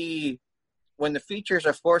forced to be, when the features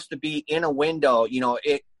are forced to be in a window,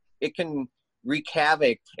 it can wreak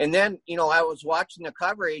havoc. And then, I was watching the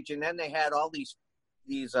coverage and then they had all these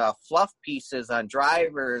fluff pieces on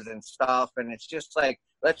drivers and stuff. And it's just like,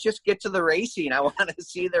 let's just get to the racing. I want to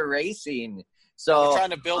see the racing. So we're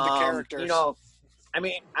trying to build the characters.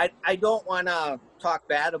 I don't want to talk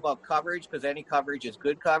bad about coverage because any coverage is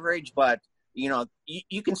good coverage, but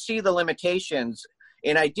you can see the limitations.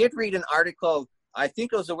 And I did read an article, I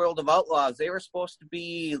think it was the World of Outlaws. They were supposed to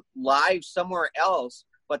be live somewhere else,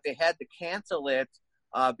 but they had to cancel it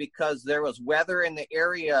because there was weather in the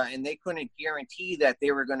area and they couldn't guarantee that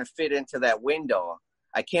they were going to fit into that window.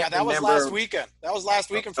 I can't remember. That was last weekend. That was last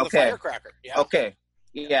weekend for the Firecracker. Yeah. Okay.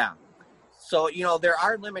 Yeah. So, there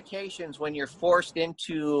are limitations when you're forced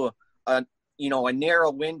into a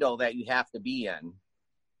narrow window that you have to be in.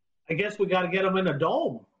 I guess we got to get them in a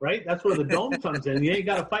dome, right? That's where the dome comes in. You ain't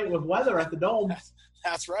got to fight with weather at the dome.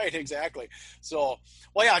 That's right, exactly. So,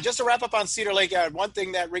 well, yeah, just to wrap up on Cedar Lake, one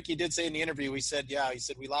thing that Ricky did say in the interview, he said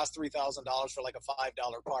we lost $3,000 for like a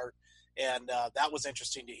 $5 part, and that was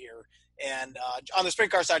interesting to hear. And on the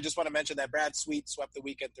sprint car side, I just want to mention that Brad Sweet swept the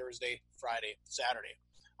weekend Thursday, Friday, Saturday.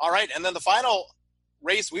 All right, and then the final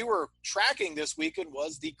race we were tracking this weekend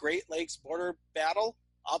was the Great Lakes Border Battle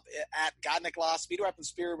up at Godniclaw Speedway up in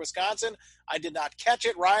Superior, Wisconsin. I did not catch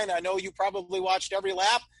it. Ryan, I know you probably watched every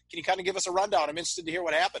lap. Can you kind of give us a rundown? I'm interested to hear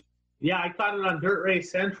what happened. Yeah, I caught it on Dirt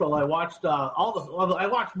Race Central. I watched I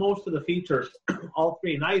watched most of the features all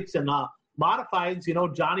 3 nights, and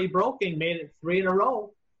modifieds. Johnny Broking made it 3 in a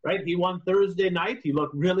row. Right, he won Thursday night. He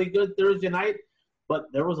looked really good Thursday night,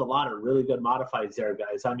 but there was a lot of really good modifieds there,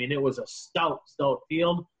 guys. I mean, it was a stout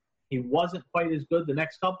field. He wasn't quite as good the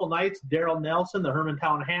next couple nights. Daryl Nelson, the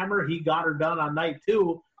Hermantown Hammer, he got her done on night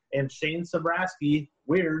 2. And Shane Sabraski,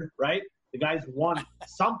 weird, right? The guy's won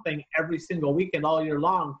something every single weekend all year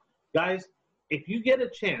long. Guys, if you get a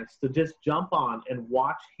chance to just jump on and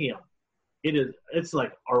watch him, it's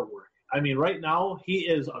like artwork. I mean, right now, he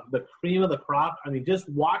is the cream of the crop. I mean, just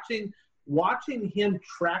watching him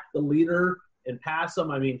track the leader and pass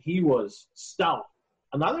him, I mean, he was stout.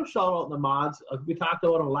 Another shout-out in the mods, we talked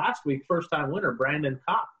about him last week, first-time winner, Brandon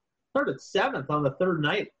Kopp. Started 7th on the 3rd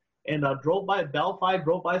night and drove by Belfi,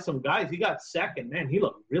 drove by some guys. He got 2nd. Man, he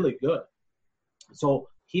looked really good. So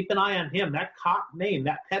keep an eye on him. That Kopp name,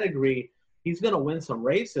 that pedigree, he's going to win some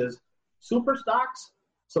races. Super Stocks,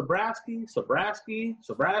 Sabraski.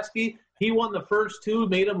 He won the first 2,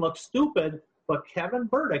 made him look stupid. But Kevin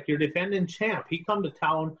Burdick, your defending champ, he come to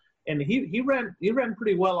town. And he ran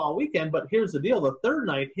pretty well all weekend, but here's the deal. The 3rd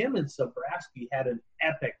night, him and Sabraski had an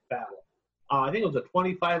epic battle. I think it was a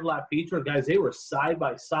 25-lap feature. Guys, they were side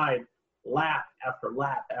by side, lap after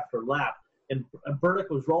lap after lap. And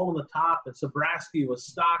Burdick was rolling the top, and Sabraski was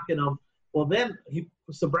stalking him. Well, then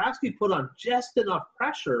Sabraski put on just enough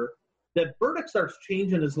pressure that Burdick starts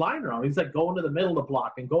changing his line around. He's like going to the middle of the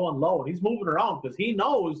block and going low, and he's moving around because he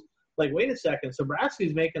knows, like, wait a second,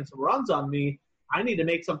 Sabraski's making some runs on me. I need to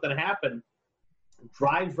make something happen.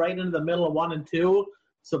 Drives right into the middle of 1 and 2.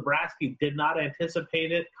 Sabraski did not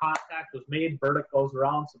anticipate it. Contact was made. Burdick goes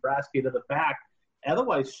around. Sabraski to the back.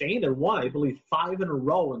 Otherwise, Shane had won, I believe, 5 in a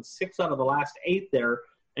row and 6 out of the last 8 there.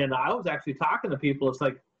 And I was actually talking to people. It's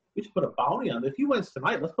like, we should put a bounty on this. If he wins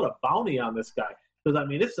tonight, let's put a bounty on this guy. Because, I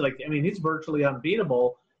mean, he's virtually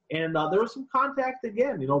unbeatable. And there was some contact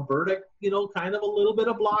again. Burdick, kind of a little bit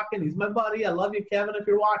of blocking. He's my buddy. I love you, Kevin, if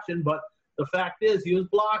you're watching. But the fact is, he was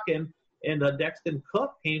blocking, and Dexton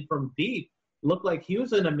Cook came from deep. Looked like he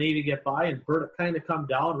was going to maybe get by, and Burdick kind of come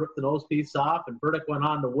down, ripped the nose piece off, and Burdick went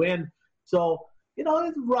on to win. So,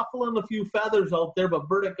 it's ruffling a few feathers out there, but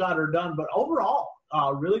Burdick got her done. But overall,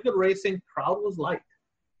 really good racing. Crowd was light.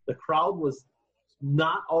 The crowd was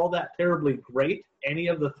not all that terribly great any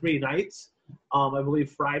of the 3 nights. I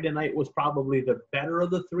believe Friday night was probably the better of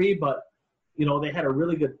the 3, but they had a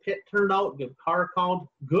really good pit turnout, good car count,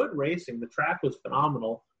 good racing. The track was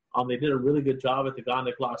phenomenal. They did a really good job at the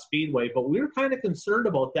Gondik Speedway, but we were kind of concerned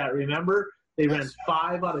about that. Remember, they ran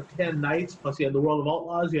 5 out of 10 nights, plus you had the World of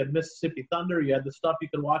Outlaws, you had Mississippi Thunder, you had the stuff you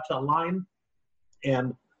could watch online,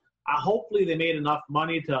 and hopefully they made enough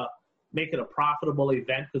money to make it a profitable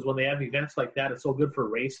event, because when they have events like that, it's so good for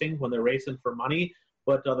racing when they're racing for money,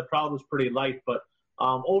 but the crowd was pretty light, but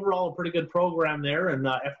overall, a pretty good program there, and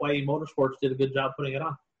FYE Motorsports did a good job putting it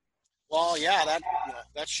on. Well, yeah,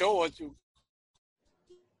 that show was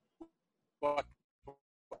what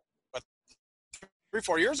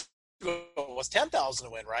 3-4 years ago was 10,000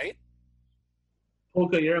 to win, right?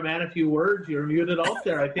 Okay, you're a man of few words. You're muted out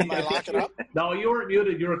there. I think. Am I locking up? No, you weren't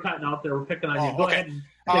muted. You were cutting out there. We're picking on you. Go ahead.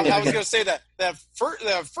 I was going to say that the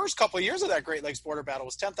first couple of years of that Great Lakes Border Battle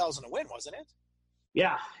was 10,000 to win, wasn't it?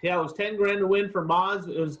 Yeah, it was $10,000 to win for Moz.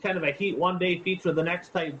 It was kind of a heat one-day feature, the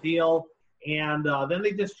next type deal, and then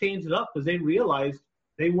they just changed it up because they realized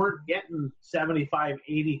they weren't getting 75,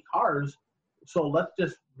 80 cars, so let's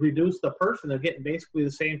just reduce the person. They're getting basically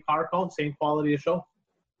the same car count, same quality of show.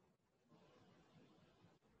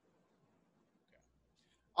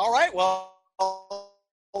 All right, well,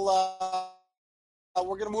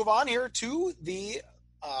 we're going to move on here to the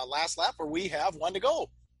last lap where we have 1 to go.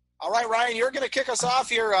 All right, Ryan, you're going to kick us off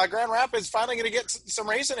here. Grand Rapids finally going to get some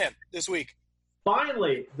racing in this week.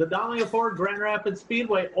 Finally, the Dowling Ford Grand Rapids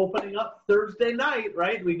Speedway opening up Thursday night,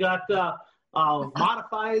 right? We got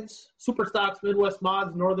modifieds, Super Stocks, Midwest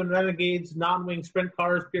Mods, Northern Renegades, non-wing sprint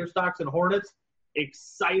cars, Pure Stocks, and Hornets.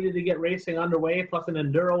 Excited to get racing underway, plus an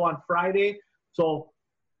Enduro on Friday. So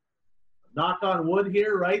knock on wood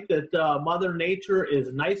here, right, that Mother Nature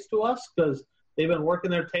is nice to us because They've been working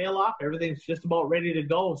their tail off. Everything's just about ready to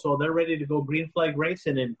go. So they're ready to go green flag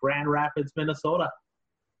racing in Grand Rapids, Minnesota.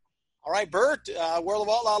 All right, Bert, World of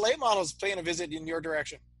Outlaw Late Models paying a visit in your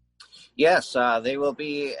direction. Yes, they will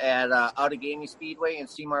be at Outagamie Speedway in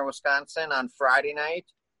Seymour, Wisconsin on Friday night.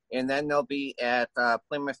 And then they'll be at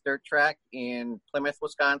Plymouth Dirt Track in Plymouth,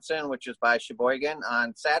 Wisconsin, which is by Sheboygan,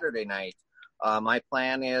 on Saturday night. My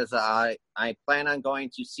plan is I plan on going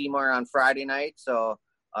to Seymour on Friday night, so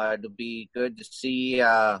it'll be good to see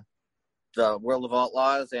the World of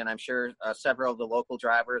Outlaws, and I'm sure several of the local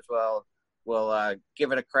drivers will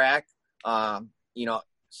give it a crack.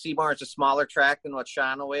 Seymour is a smaller track than what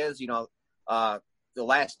Shawano is. The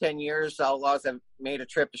last 10 years, the Outlaws have made a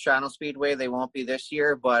trip to Shawano Speedway. They won't be this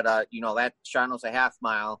year, but that Shawano's a half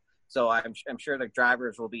mile. So I'm sure the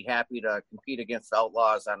drivers will be happy to compete against the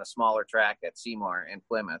Outlaws on a smaller track at Seymour and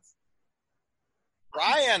Plymouth.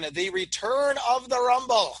 Ryan, the return of the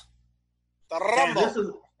Rumble. The Rumble. Yeah, this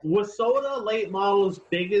is Wissota Late Models'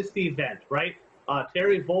 biggest event, right?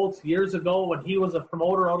 Terry Volz, years ago when he was a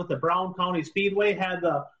promoter out at the Brown County Speedway, had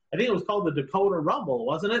I think it was called the Dakota Rumble,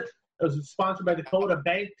 wasn't it? It was sponsored by Dakota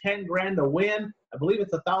Bank, $10,000 to win. I believe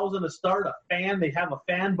it's $1,000 to start a fan. They have a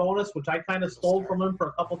fan bonus, which I kind of stole from him for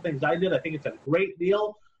a couple things I did. I think it's a great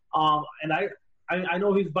deal. And I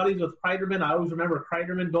know he's buddies with Kreiderman. I always remember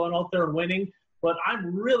Kreiderman going out there and winning. But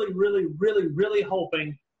I'm really, really, really, really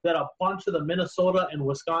hoping that a bunch of the Minnesota and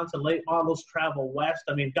Wisconsin late models travel west.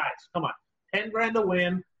 I mean, guys, come on. $10,000 to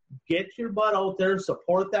win. Get your butt out there.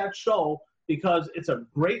 Support that show because it's a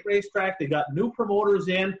great racetrack. They got new promoters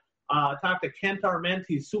in. I talked to Kent Arment.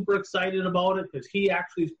 He's super excited about it because he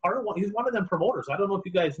actually is he's one of them promoters. I don't know if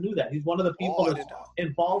you guys knew that. He's one of the people that's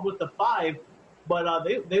involved with the 5. But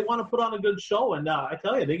they want to put on a good show. And I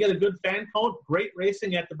tell you, they get a good fan count, great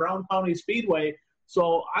racing at the Brown County Speedway.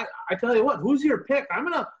 So I tell you what, who's your pick? I'm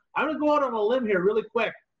gonna go out on a limb here really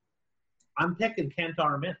quick. I'm picking Kent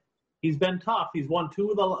Arment. He's been tough. He's won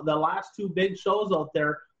 2 of the last 2 big shows out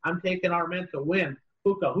there. I'm taking Arment to win.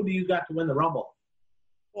 Puka, who do you got to win the Rumble?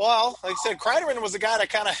 Well, like I said, Kreiderman was the guy that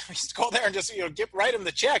kind of used to go there and just write him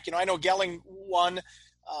the check. I know Gelling won.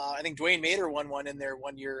 I think Dwayne Mader won one in there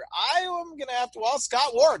one year. I am going to have to –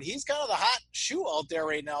 Scott Ward. He's kind of the hot shoe out there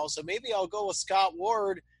right now, so maybe I'll go with Scott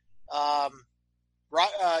Ward. I'm going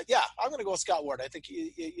to go with Scott Ward. I think,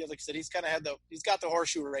 like I said, he's kind of he's got the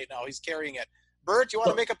horseshoe right now. He's carrying it. Bert, you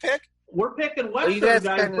want to make a pick? We're picking Western, guys.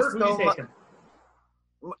 Bert, who are you taking?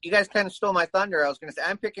 You guys kind of stole my thunder. I was going to say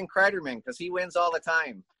I'm picking Kreiderman because he wins all the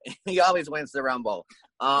time. He always wins the Rumble.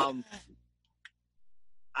 I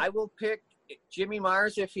will pick Jimmy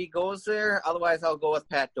Mars if he goes there. Otherwise, I'll go with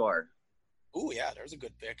Pat Dorr. Oh, yeah, there's a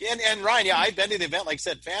good pick. And Ryan, yeah, I've been to the event. Like I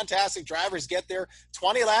said, fantastic drivers get there.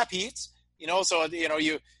 20-lap heats, so,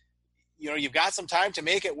 you've got some time to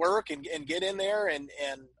make it work and get in there. And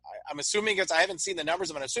I'm assuming I haven't seen the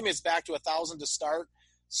numbers, but I'm assuming it's back to 1,000 to start.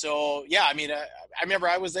 So, yeah, I mean, I remember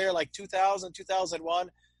I was there like 2000,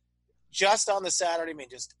 2001, just on the Saturday. I mean,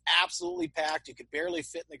 just absolutely packed. You could barely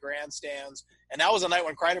fit in the grandstands. And that was the night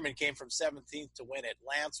when Kreiderman came from 17th to win it.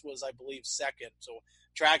 Lance was, I believe, 2nd. So,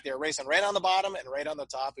 track, they were racing right on the bottom and right on the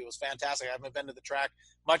top. It was fantastic. I haven't been to the track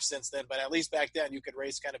much since then, but at least back then you could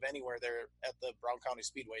race kind of anywhere there at the Brown County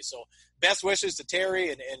Speedway. So, best wishes to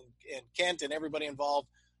Terry and Kent and everybody involved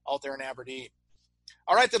out there in Aberdeen.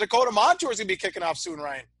 All right, the Dakota Mod Tour is going to be kicking off soon,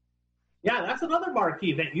 Ryan. Yeah, that's another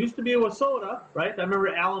marquee event. Used to be Wissota, right? I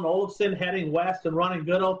remember Alan Olofsson heading west and running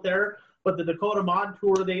good out there. But the Dakota Mod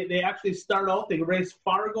Tour, they actually start out. They race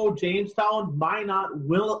Fargo, Jamestown, Minot,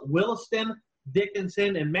 Williston,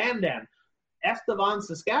 Dickinson, and Mandan. Estevan,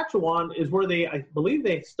 Saskatchewan is where I believe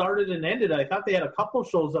they started and ended. I thought they had a couple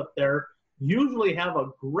shows up there. Usually have a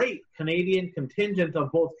great Canadian contingent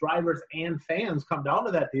of both drivers and fans come down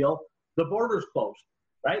to that deal. The border's closed,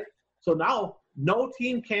 right? So now no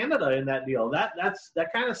Team Canada in that deal. That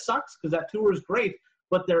kind of sucks because that tour is great.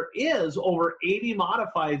 But there is over 80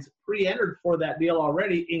 modifieds pre-entered for that deal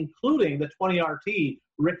already, including the 20RT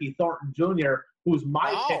Ricky Thornton Jr., who's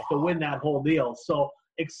my pick to win that whole deal. So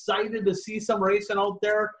excited to see some racing out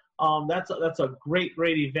there. That's a great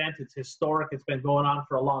event. It's historic. It's been going on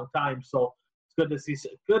for a long time. So it's good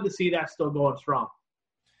to see that still going strong.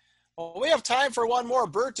 Well, we have time for one more.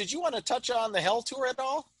 Bert, did you want to touch on the Hell Tour at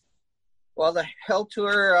all? Well, the Hell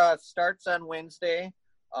Tour starts on Wednesday.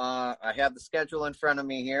 I have the schedule in front of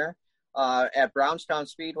me here at Brownstown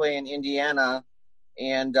Speedway in Indiana.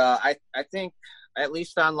 And I think, at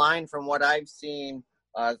least online from what I've seen,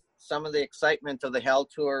 some of the excitement of the Hell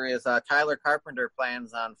Tour is Tyler Carpenter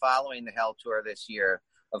plans on following the Hell Tour this year.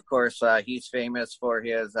 Of course, he's famous for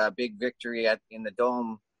his big victory in the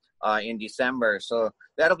Dome in December. So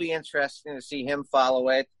that'll be interesting to see him follow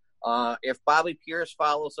it. If Bobby Pierce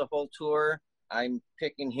follows the whole tour, I'm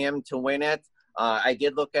picking him to win it. I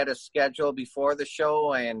did look at his schedule before the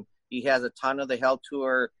show, and he has a ton of the Hell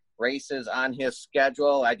Tour races on his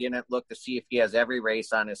schedule. I didn't look to see if he has every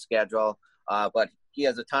race on his schedule, but he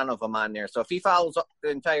has a ton of them on there. So if he follows the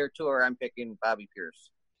entire tour, I'm picking Bobby Pierce.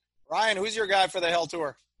 Ryan, who's your guy for the Hell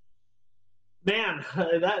Tour? Man,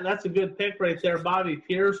 that's a good pick right there, Bobby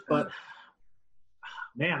Pierce. But,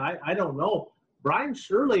 man, I don't know. Brian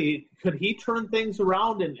Shirley, could he turn things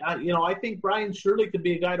around? And, I think Brian Shirley could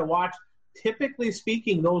be a guy to watch. Typically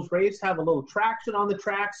speaking, those races have a little traction on the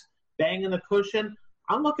tracks, banging the cushion.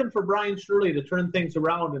 I'm looking for Brian Shirley to turn things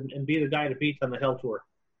around and be the guy to beat on the Hell Tour.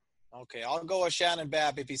 Okay, I'll go with Shannon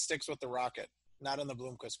Babb if he sticks with the Rocket. Not in the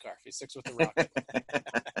Bloomquist car, if he sticks with the Rocket.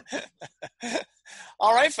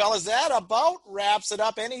 All right, fellas, that about wraps it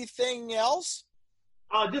up. Anything else?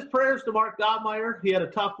 Just prayers to Mark Godmeyer. He had a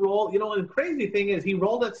tough roll. And the crazy thing is he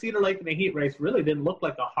rolled at Cedar Lake in a heat race. Really didn't look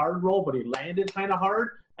like a hard roll, but he landed kind of hard.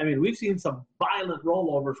 I mean, we've seen some violent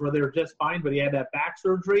rollovers where they were just fine, but he had that back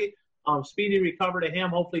surgery. Speedy recovery to him.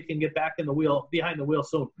 Hopefully he can get back behind the wheel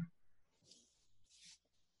soon.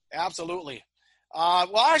 Absolutely.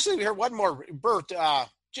 Well, actually, we heard one more. Bert,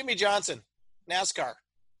 Jimmy Johnson, NASCAR.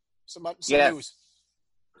 Some news.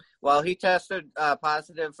 Well, he tested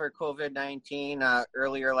positive for COVID-19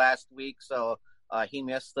 earlier last week, so he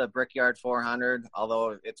missed the Brickyard 400,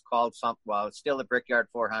 although it's called it's still the Brickyard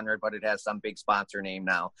 400, but it has some big sponsor name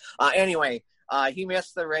now. Anyway, he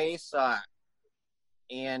missed the race,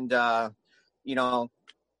 and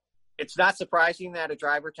it's not surprising that a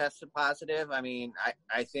driver tested positive. I mean,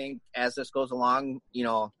 I think as this goes along,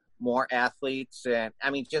 more athletes and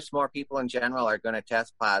just more people in general are going to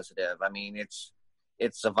test positive. I mean, it's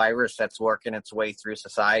a virus that's working its way through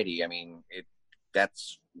society. I mean,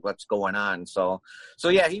 that's what's going on. So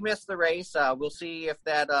yeah, he missed the race. We'll see if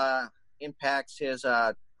that impacts his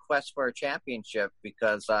quest for a championship,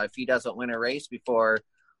 because if he doesn't win a race before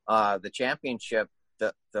the championship,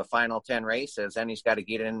 the final 10 races, then he's got to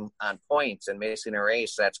get in on points, and missing a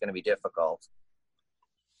race, that's going to be difficult.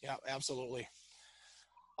 Yeah, absolutely.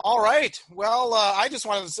 All right. Well, I just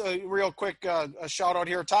wanted to say real quick a shout out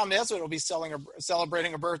here. Tom Nesbitt will be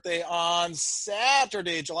celebrating a birthday on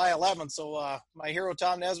Saturday, July 11th. So my hero,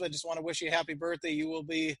 Tom Nesbitt, just want to wish you a happy birthday. You will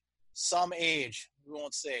be some age. We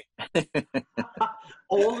won't say.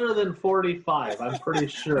 Older than 45, I'm pretty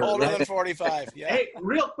sure. Older than 45, yeah. Hey,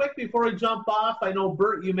 real quick before we jump off, I know,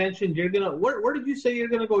 Bert, you mentioned you're going to – where did you say you're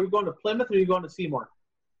going to go? You're going to Plymouth or are you going to Seymour?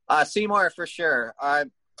 Seymour for sure.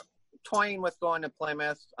 I'm toying with going to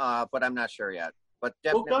Plymouth, but I'm not sure yet. But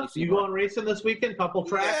definitely Luca, you going racing this weekend? Couple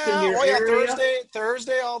tracks in your area?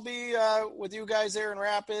 Thursday I'll be with you guys there in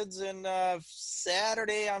Rapids, and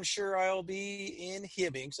Saturday I'm sure I'll be in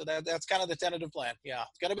Hibbing. So that's kind of the tentative plan. Yeah,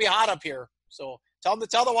 it's gonna be hot up here. So tell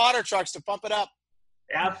the water trucks to pump it up.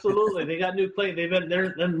 Absolutely, they got new clay. They've been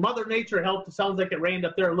there, and Mother Nature helped. It sounds like it rained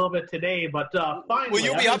up there a little bit today, but finally, will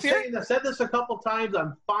you be up here? I said this a couple times.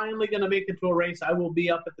 I'm finally going to make it to a race. I will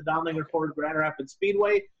be up at the Dowlinger Ford Grand Rapids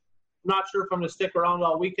Speedway. I'm not sure if I'm going to stick around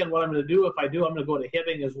all weekend. What I'm going to do, if I do, I'm going to go to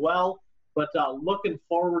Hibbing as well. But looking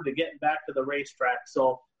forward to getting back to the racetrack.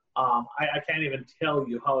 So I can't even tell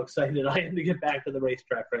you how excited I am to get back to the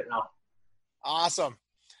racetrack right now. Awesome.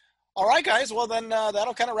 All right, guys. Well, then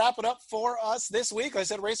that'll kind of wrap it up for us this week. Like I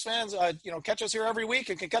said, race fans, catch us here every week.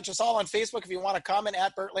 You can catch us all on Facebook if you want to comment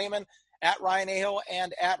at Bert Lehman, at Ryan Aho,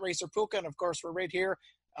 and at Racer Puka. And, of course, we're right here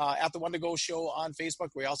at the One to Go Show on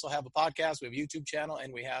Facebook. We also have a podcast, we have a YouTube channel,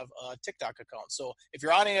 and we have a TikTok account. So if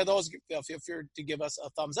you're on any of those, feel free to give us a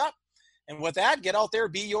thumbs up. And with that, get out there,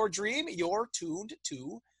 be your dream. You're tuned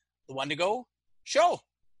to the One to Go Show.